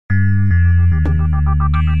Hey,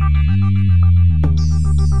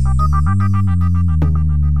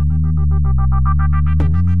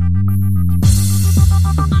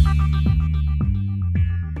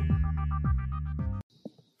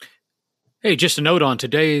 just a note on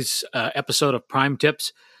today's episode of Prime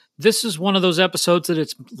Tips. This is one of those episodes that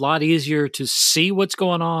it's a lot easier to see what's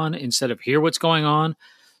going on instead of hear what's going on.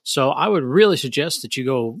 So I would really suggest that you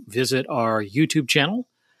go visit our YouTube channel.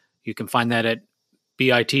 You can find that at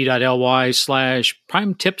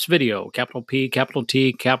bit.ly/Prime Tips Video, capital P, capital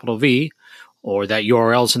T, capital V, or that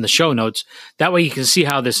URL's in the show notes. That way you can see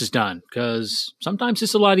how this is done, because sometimes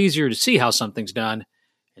it's a lot easier to see how something's done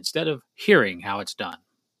instead of hearing how it's done.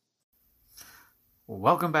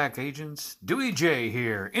 Welcome back, agents. Dewey J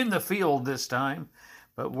here, in the field this time,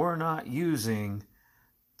 but we're not using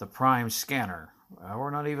the Prime scanner. We're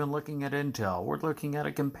not even looking at Intel. We're looking at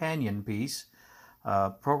a companion piece,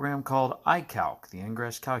 a program called iCalc, the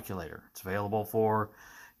Ingress Calculator. It's available for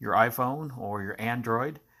your iPhone or your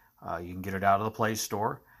Android. You can get it out of the Play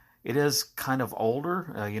Store. It is kind of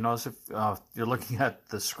older. You notice if you're looking at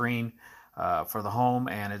the screen for the home,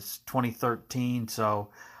 and it's 2013, so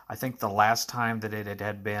I think the last time that it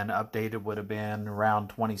had been updated would have been around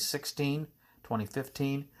 2016,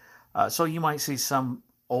 2015. So you might see some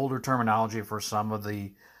older terminology for some of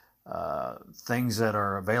the things that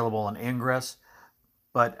are available in Ingress.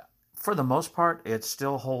 But for the most part, it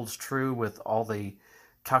still holds true with all the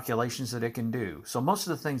calculations that it can do. So most of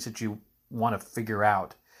the things that you want to figure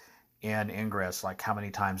out in Ingress, like how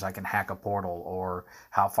many times I can hack a portal or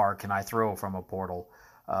how far can I throw from a portal,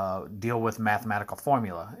 deal with mathematical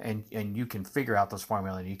formula, and you can figure out those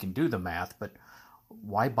formula and you can do the math, but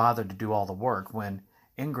why bother to do all the work when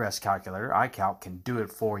Ingress Calculator, iCalc, can do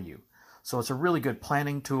it for you? So it's a really good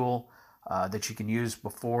planning tool that you can use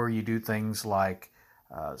before you do things like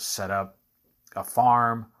set up a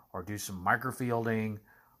farm or do some microfielding,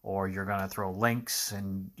 or you're going to throw links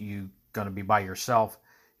and you're going to be by yourself.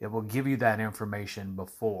 It will give you that information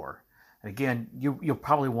before. And again, you'll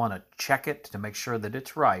probably want to check it to make sure that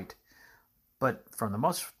it's right. But for the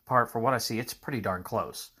most part, for what I see, it's pretty darn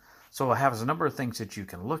close. So it has a number of things that you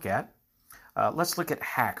can look at. Let's look at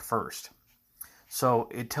hack first. So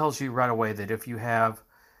it tells you right away that if you have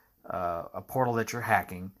a portal that you're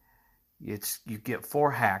hacking, you get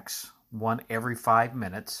 4 hacks, one every 5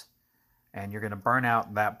 minutes, and you're going to burn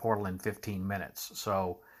out that portal in 15 minutes.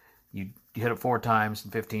 So you hit it 4 times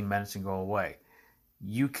in 15 minutes and go away.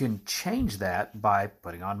 You can change that by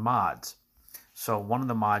putting on mods. So one of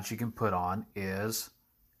the mods you can put on is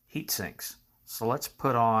heat sinks. So let's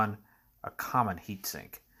put on a common heat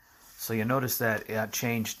sink. So you notice that it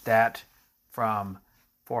changed that from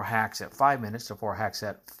 4 hacks at 5 minutes to 4 hacks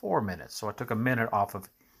at 4 minutes. So it took a minute off of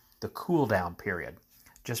the cooldown period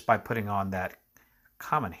just by putting on that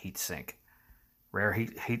common heat sink. Rare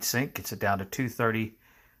heat sink gets it down to 230.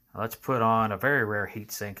 Now let's put on a very rare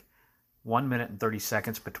heat sink, 1 minute and 30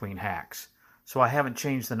 seconds between hacks. So I haven't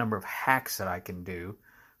changed the number of hacks that I can do,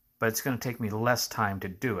 but it's going to take me less time to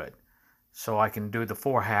do it. So I can do the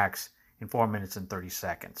 4 hacks in 4 minutes and 30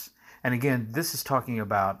 seconds. And again, this is talking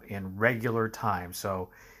about in regular time.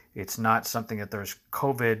 So it's not something that there's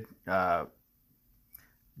COVID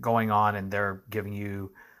going on and they're giving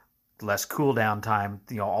you less cooldown time.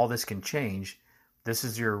 All this can change. This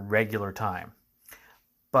is your regular time.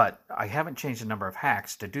 But I haven't changed the number of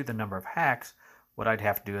hacks. To do the number of hacks, what I'd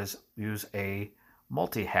have to do is use a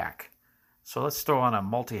multi-hack. So let's throw on a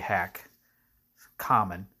multi-hack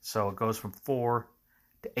common. So it goes from 4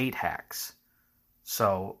 to 8 hacks.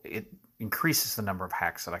 So it increases the number of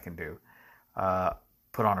hacks that I can do.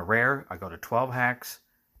 Put on a rare, I go to 12 hacks,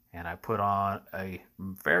 and I put on a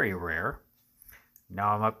very rare.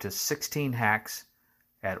 Now I'm up to 16 hacks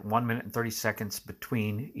at 1 minute and 30 seconds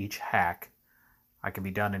between each hack. I can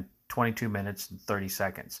be done in 22 minutes and 30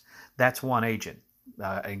 seconds. That's one agent.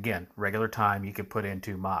 Again, regular time, you can put in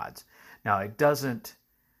 2 mods. Now, it doesn't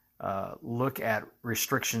look at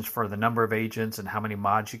restrictions for the number of agents and how many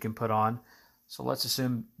mods you can put on. So let's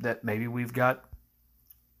assume that maybe we've got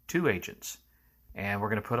 2 agents, and we're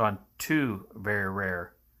going to put on 2 very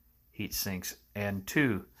rare heat sinks and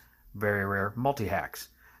 2 very rare multi-hacks.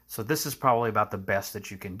 So this is probably about the best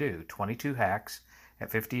that you can do. 22 hacks at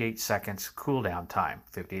 58 seconds cooldown time,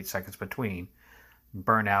 58 seconds between,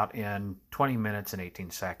 burn out in 20 minutes and 18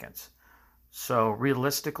 seconds. So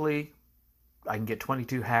realistically, I can get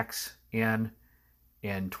 22 hacks in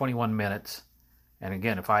 21 minutes. And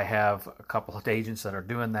again, if I have a couple of agents that are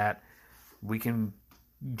doing that, we can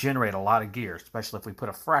generate a lot of gear, especially if we put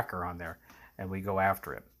a fracker on there and we go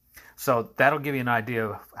after it. So that'll give you an idea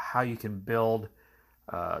of how you can build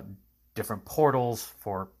different portals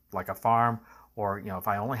for like a farm or if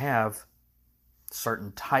I only have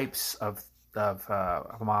certain types of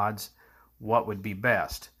mods, what would be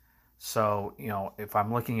best. So if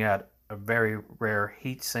I'm looking at a very rare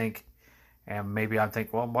heatsink, and maybe I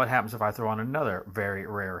think, well, what happens if I throw on another very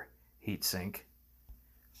rare heatsink?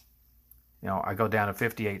 I go down to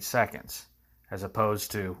 58 seconds as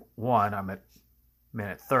opposed to one. I'm at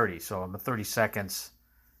minute 30, so I'm at 30 seconds.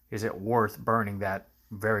 Is it worth burning that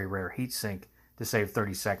very rare heatsink to save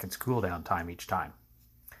 30 seconds cooldown time each time?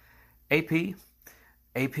 AP,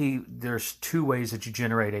 there's two ways that you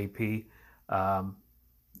generate AP.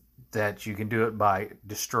 That you can do it by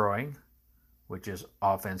destroying, which is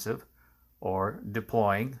offensive, or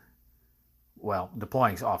deploying. Well,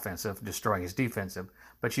 deploying is offensive, destroying is defensive,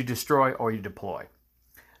 but you destroy or you deploy.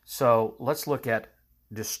 So let's look at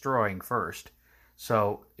destroying first.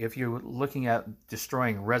 So if you're looking at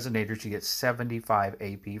destroying resonators, you get 75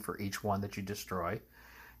 AP for each one that you destroy.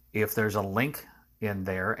 If there's a link in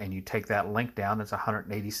there and you take that link down, it's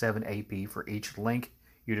 187 AP for each link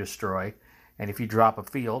you destroy. And if you drop a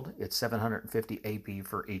field, it's 750 AP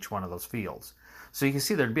for each one of those fields. So you can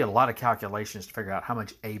see there'd be a lot of calculations to figure out how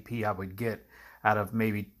much AP I would get out of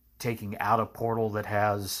maybe taking out a portal that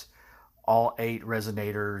has all 8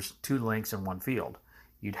 resonators, 2 links, and 1 field.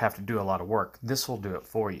 You'd have to do a lot of work. This will do it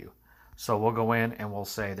for you. So we'll go in and we'll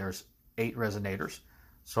say there's 8 resonators.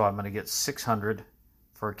 So I'm going to get 600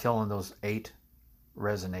 for killing those 8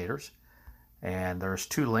 resonators. And there's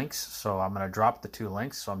 2 links, so I'm going to drop the 2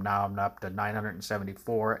 links. So now I'm up to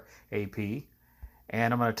 974 AP.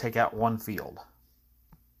 And I'm going to take out 1 field.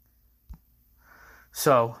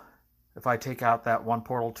 So if I take out that 1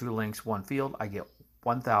 portal, 2 links, 1 field, I get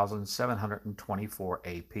 1,724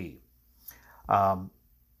 AP.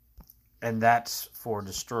 And that's for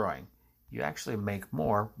destroying. You actually make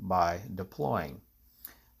more by deploying.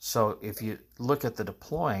 So if you look at the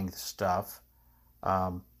deploying stuff,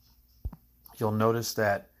 you'll notice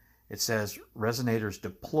that it says resonators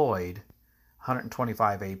deployed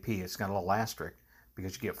 125 AP. It's got a little asterisk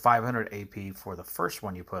because you get 500 AP for the first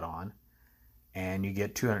one you put on, and you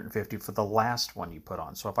get 250 for the last one you put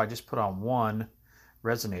on. So if I just put on 1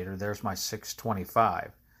 resonator, there's my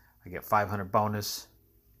 625. I get 500 bonus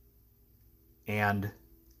and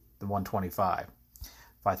the 125.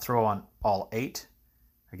 If I throw on all 8,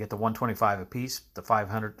 I get the 125 apiece, the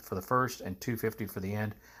 500 for the first, and 250 for the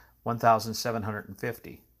end.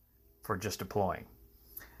 1,750 for just deploying.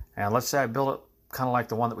 And let's say I build it kind of like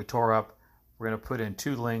the one that we tore up. We're going to put in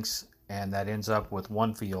 2 links, and that ends up with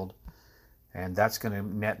 1 field, and that's going to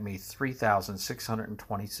net me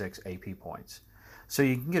 3,626 AP points. So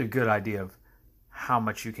you can get a good idea of how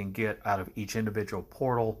much you can get out of each individual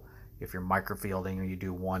portal if you're microfielding or you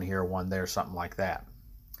do 1 here, 1 there, something like that.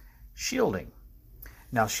 Shielding.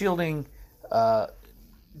 Now shielding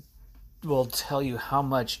will tell you how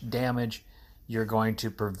much damage you're going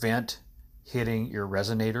to prevent hitting your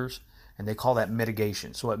resonators, and they call that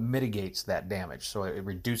mitigation. So it mitigates that damage, so it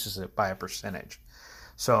reduces it by a percentage.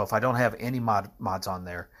 So if I don't have any mods on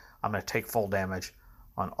there, I'm going to take full damage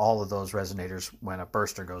on all of those resonators when a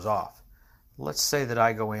burster goes off. Let's say that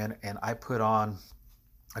I go in and I put on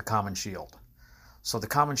a common shield. So the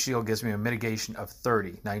common shield gives me a mitigation of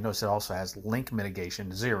 30. Now you notice it also has link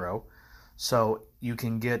mitigation 0. So you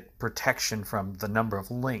can get protection from the number of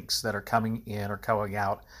links that are coming in or going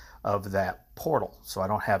out of that portal. So I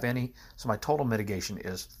don't have any. So my total mitigation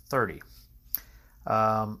is 30.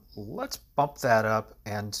 Let's bump that up,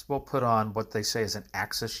 and we'll put on what they say is an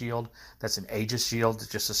AXA shield. That's an Aegis shield.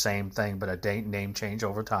 It's just the same thing, but a name change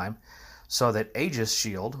over time. So that Aegis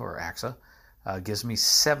shield, or AXA, gives me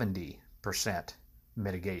 70%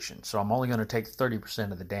 mitigation. So I'm only going to take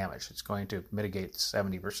 30% of the damage. It's going to mitigate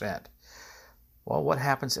 70%. Well, what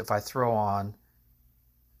happens if I throw on,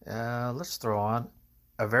 let's throw on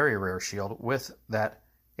a very rare shield with that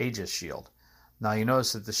Aegis shield. Now you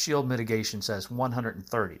notice that the shield mitigation says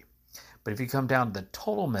 130, but if you come down to the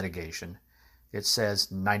total mitigation, it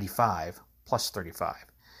says 95 plus 35.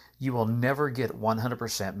 You will never get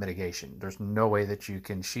 100% mitigation. There's no way that you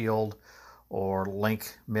can shield or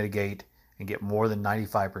link mitigate and get more than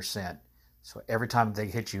 95%. So every time they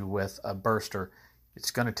hit you with a burster, it's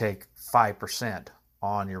going to take 5%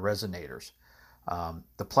 on your resonators.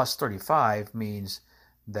 The plus 35 means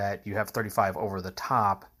that you have 35 over the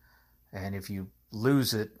top, and if you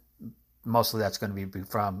lose it, mostly that's going to be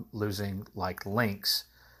from losing like links.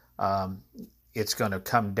 It's going to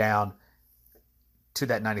come down to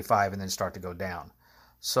that 95 and then start to go down.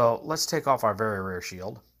 So let's take off our very rare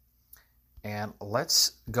shield, and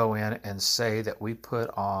let's go in and say that we put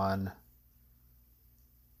on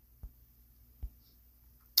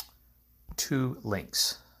 2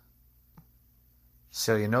 links.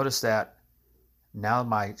 So you notice that now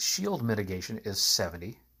my shield mitigation is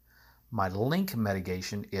 70. My link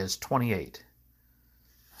mitigation is 28.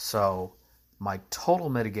 So my total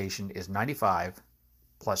mitigation is 95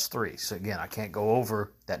 plus 3. So again, I can't go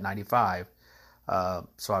over that 95.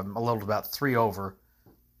 So I'm a little about 3 over.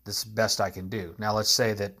 This is the best I can do. Now let's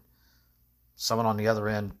say that someone on the other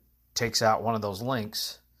end takes out one of those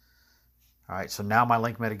links. All right, so now my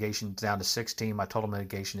link mitigation is down to 16. My total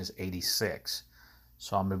mitigation is 86.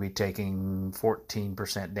 So I'm going to be taking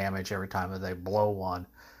 14% damage every time that they blow one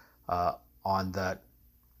on that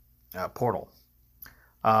portal.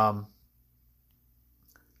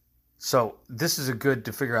 So this is a good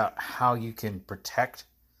to figure out how you can protect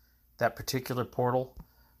that particular portal.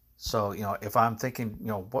 So, if I'm thinking,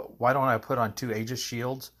 why don't I put on 2 Aegis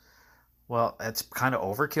shields? Well, that's kind of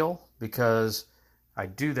overkill because I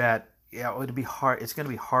do that. Yeah, it would be hard. It's going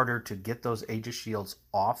to be harder to get those Aegis shields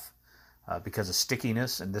off because of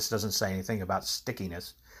stickiness. And this doesn't say anything about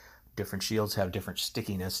stickiness. Different shields have different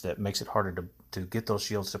stickiness that makes it harder to get those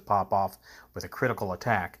shields to pop off with a critical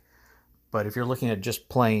attack. But if you're looking at just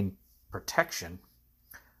plain protection,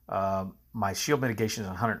 my shield mitigation is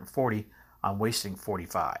 140. I'm wasting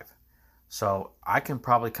 45. So I can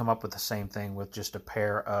probably come up with the same thing with just a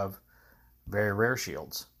pair of very rare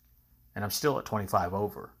shields. And I'm still at 25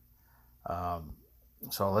 over.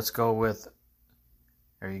 So let's go with,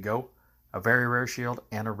 there you go, a very rare shield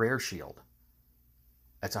and a rare shield.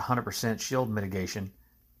 That's 100% shield mitigation,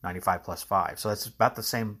 95 plus 5. So that's about the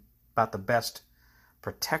same, about the best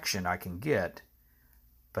protection I can get.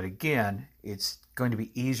 But again, it's going to be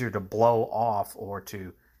easier to blow off or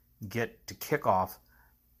to get to kick off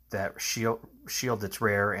that shield that's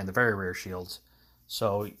rare and the very rare shields.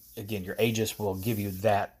 So again, your Aegis will give you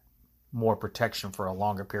that more protection for a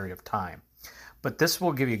longer period of time. But this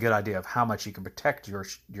will give you a good idea of how much you can protect your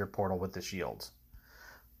portal with the shields.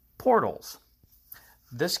 Portals.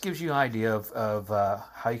 This gives you an idea of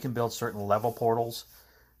how you can build certain level portals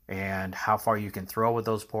and how far you can throw with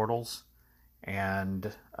those portals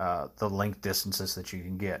and the link distances that you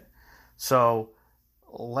can get. So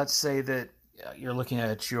let's say that you're looking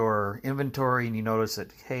at your inventory and you notice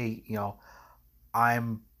that, hey,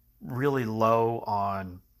 I'm really low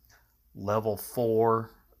on level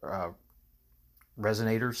 4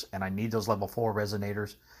 resonators, and I need those level 4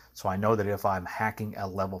 resonators. So I know that if I'm hacking a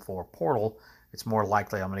level 4 portal, it's more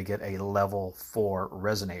likely I'm going to get a level 4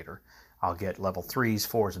 resonator. I'll get level 3s,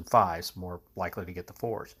 4s, and 5s, more likely to get the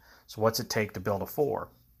 4s. So what's it take to build a 4?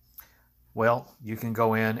 Well, you can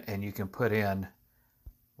go in and you can put in,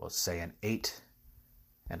 let's say, an 8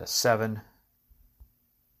 and a 7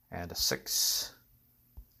 and a 6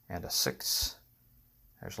 and a 6.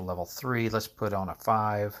 There's a level 3. Let's put on a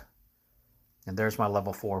 5. And there's my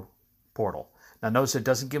level 4 portal. Now notice it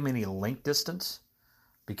doesn't give me any link distance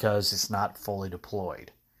because it's not fully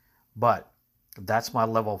deployed. But that's my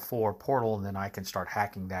level 4 portal, and then I can start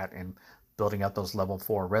hacking that and building up those level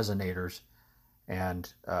 4 resonators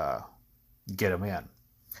and get them in.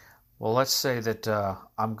 Well, let's say that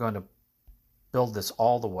I'm going to build this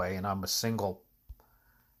all the way, and I'm a single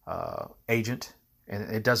agent, and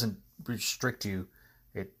it doesn't restrict you.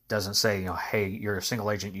 It doesn't say, hey, you're a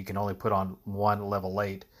single agent, you can only put on one level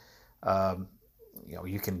 8.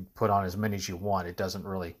 You can put on as many as you want. It doesn't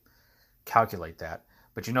really calculate that.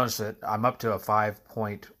 But you notice that I'm up to a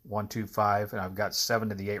 5.125, and I've got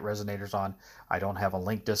 7 of the 8 resonators on. I don't have a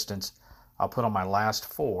link distance. I'll put on my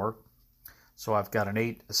last 4. So I've got an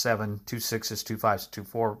 8, a 7, 2 6s, 2 5s, 2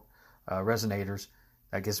 4 resonators.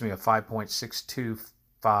 That gives me a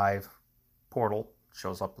 5.625 portal.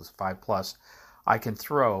 Shows up as 5 plus. I can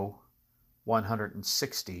throw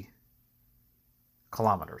 160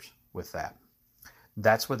 kilometers with that.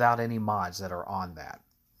 That's without any mods that are on that.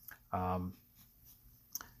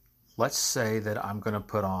 Let's say that I'm going to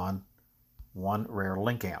put on one rare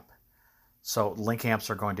link amp. So link amps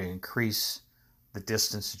are going to increase the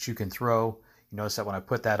distance that you can throw. You notice that when I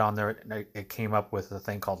put that on there, it came up with a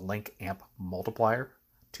thing called link amp multiplier,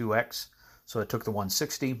 2x. So it took the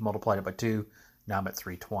 160, multiplied it by 2. Now I'm at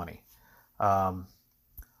 320.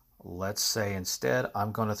 Let's say instead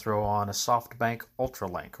I'm going to throw on a SoftBank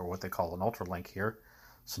Ultralink, or what they call an Ultralink here.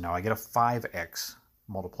 So now I get a 5x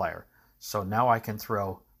multiplier. So now I can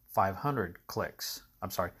throw 800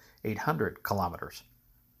 kilometers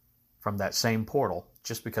from that same portal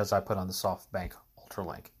just because I put on the SoftBank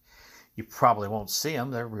Ultralink. You probably won't see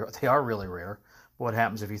them. They are really rare. But what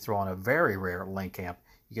happens if you throw on a very rare link amp?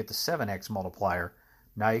 You get the 7x multiplier.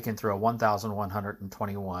 Now you can throw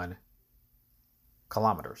 1,121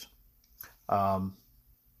 kilometers.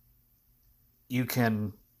 You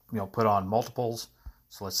can put on multiples.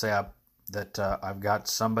 So let's say I that I've got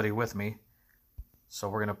somebody with me, so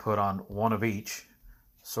we're going to put on one of each.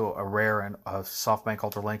 So a rare and a SoftBank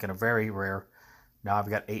UltraLink and a very rare. Now I've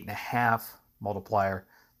got 8.5 multiplier,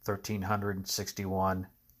 1,361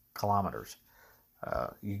 kilometers.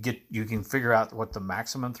 You can figure out what the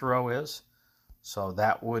maximum throw is. So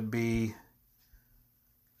that would be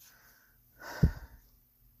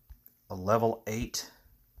a level 8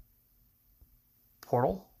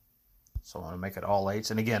 portal. So I'm going to make it all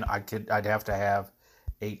 8s. And again, I'd have to have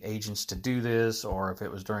 8 agents to do this, or if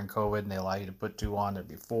it was during COVID and they allow you to put 2 on, it'd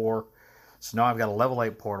be 4. So now I've got a level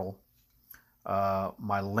 8 portal.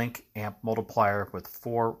 My link amp multiplier with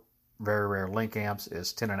 4 very rare link amps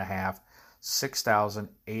is 10.5.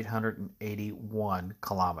 6,881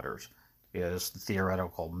 kilometers is the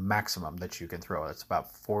theoretical maximum that you can throw. That's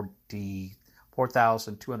about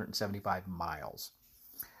 4,275 miles.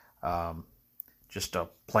 Just a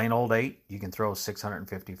plain old 8, you can throw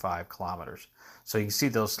 655 kilometers. So you can see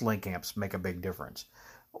those link amps make a big difference.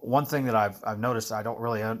 One thing that I've noticed, I don't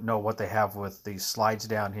really know what they have with these slides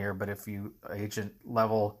down here, but if you agent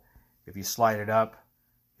level, if you slide it up,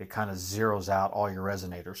 it kind of zeroes out all your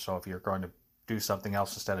resonators. So if you're going to do something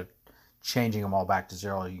else, instead of changing them all back to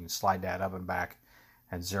 0, you can slide that up and back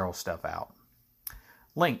and zero stuff out.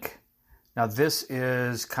 Link. Now this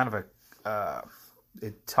is kind of a,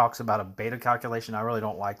 it talks about a beta calculation. I really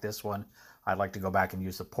don't like this one. I'd like to go back and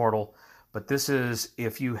use the portal. But this is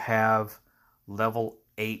if you have level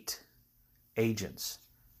 8 agents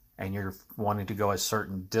and you're wanting to go a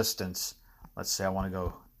certain distance. Let's say I want to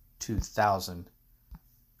go 2,000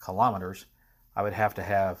 kilometers. I would have to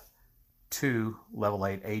have 2 level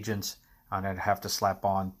 8 agents, and I'd have to slap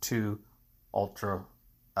on 2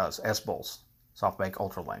 S-Bulls, SoftBank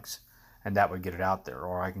UltraLinks, and that would get it out there.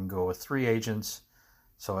 Or I can go with 3 agents.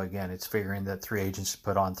 So again, it's figuring that 3 agents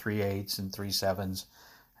put on 3 8s and 3 7s,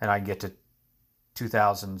 and I get to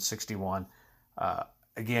 2,061.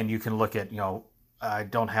 Again, you can look at, I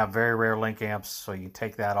don't have very rare link amps, so you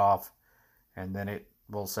take that off, and then it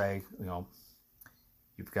will say,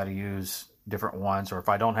 you've got to use different ones. Or if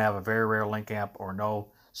I don't have a very rare link amp or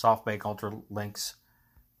no SoftBank UltraLinks,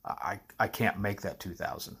 I can't make that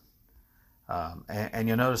 2,000. And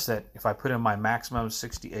you'll notice that if I put in my maximum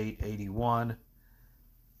 6881,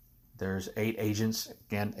 there's 8 agents,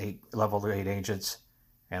 again, 8 level 8 agents,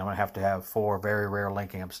 and I'm going to have 4 very rare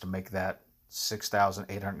link amps to make that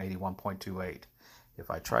 6,881.28.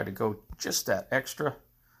 If I try to go just that extra,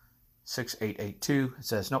 6882, it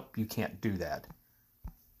says, nope, you can't do that.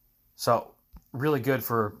 So really good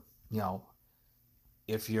for,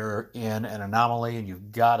 if you're in an anomaly and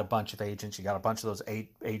you've got a bunch of agents, you got a bunch of those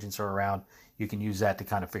 8 agents are around, you can use that to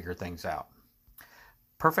kind of figure things out.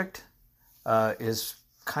 Perfect is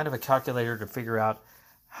kind of a calculator to figure out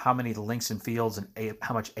how many links and fields and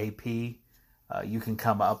how much AP you can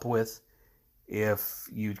come up with if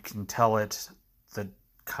you can tell it the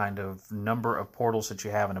kind of number of portals that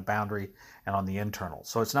you have in a boundary and on the internal.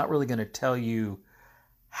 So it's not really going to tell you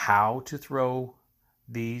how to throw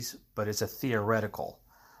these, but it's a theoretical.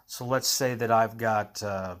 So let's say that I've got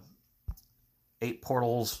 8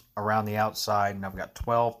 portals around the outside, and I've got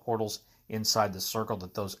 12 portals inside the circle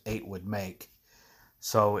that those 8 would make.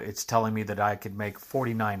 So it's telling me that I could make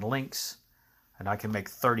 49 links, and I can make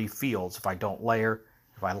 30 fields if I don't layer.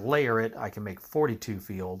 If I layer it, I can make 42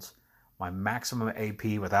 fields. My maximum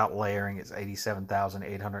AP without layering is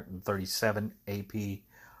 87,837 AP.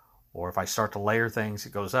 Or if I start to layer things,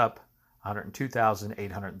 it goes up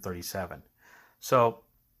 102,837. So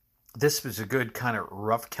this is a good kind of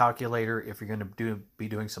rough calculator if you're going to be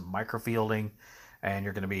doing some microfielding and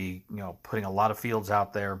you're going to be putting a lot of fields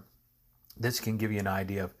out there. This can give you an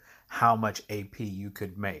idea of how much AP you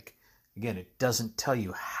could make. Again, it doesn't tell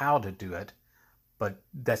you how to do it, but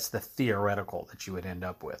that's the theoretical that you would end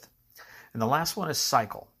up with. And the last one is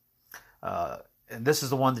cycle. And this is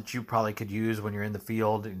the one that you probably could use when you're in the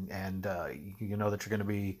field and you know that you're going to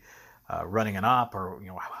be running an op, or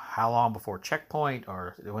how long before checkpoint,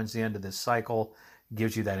 or when's the end of this cycle. It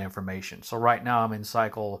gives you that information. So right now I'm in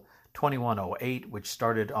cycle 2108, which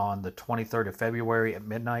started on the 23rd of February at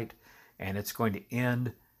midnight, and it's going to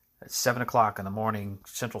end at 7 o'clock in the morning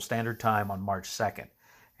Central Standard Time on March 2nd.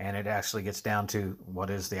 And it actually gets down to what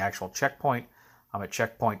is the actual checkpoint. I'm at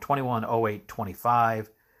checkpoint 210825,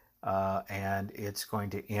 and it's going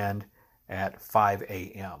to end at 5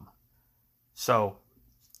 a.m. So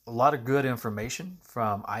a lot of good information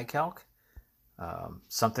from iCalc,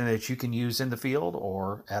 something that you can use in the field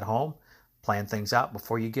or at home. Plan things out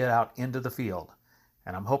before you get out into the field.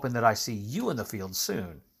 And I'm hoping that I see you in the field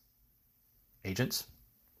soon. Agents,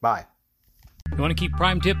 bye. You want to keep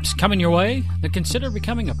Prime Tips coming your way? Then consider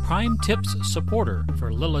becoming a Prime Tips supporter. For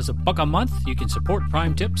as little as $1 a month, you can support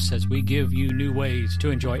Prime Tips as we give you new ways to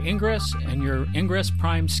enjoy Ingress and your Ingress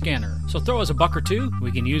Prime scanner. So throw us $1 or $2.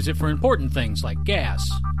 We can use it for important things like gas,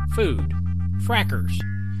 food, frackers,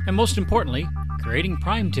 and most importantly, creating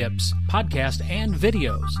Prime Tips, podcast, and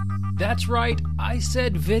videos. That's right, I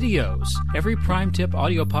said videos. Every Prime Tip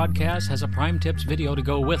audio podcast has a Prime Tips video to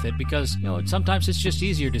go with it because, sometimes it's just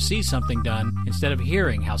easier to see something done instead of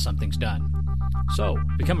hearing how something's done. So,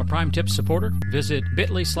 become a Prime Tips supporter. Visit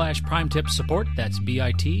bit.ly/Prime Tips support. That's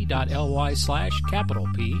bit.ly/capital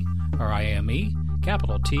P, RIME,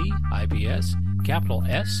 capital T, IPS, capital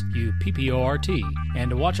SUPPORT. And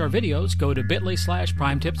to watch our videos, go to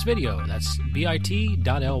bit.ly/Prime Tips video. That's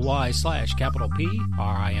bit.ly/capital P,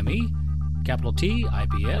 RIME, capital T,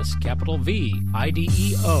 IPS, capital V,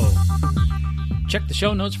 IDEO. Check the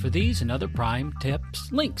show notes for these and other Prime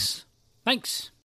Tips links. Thanks.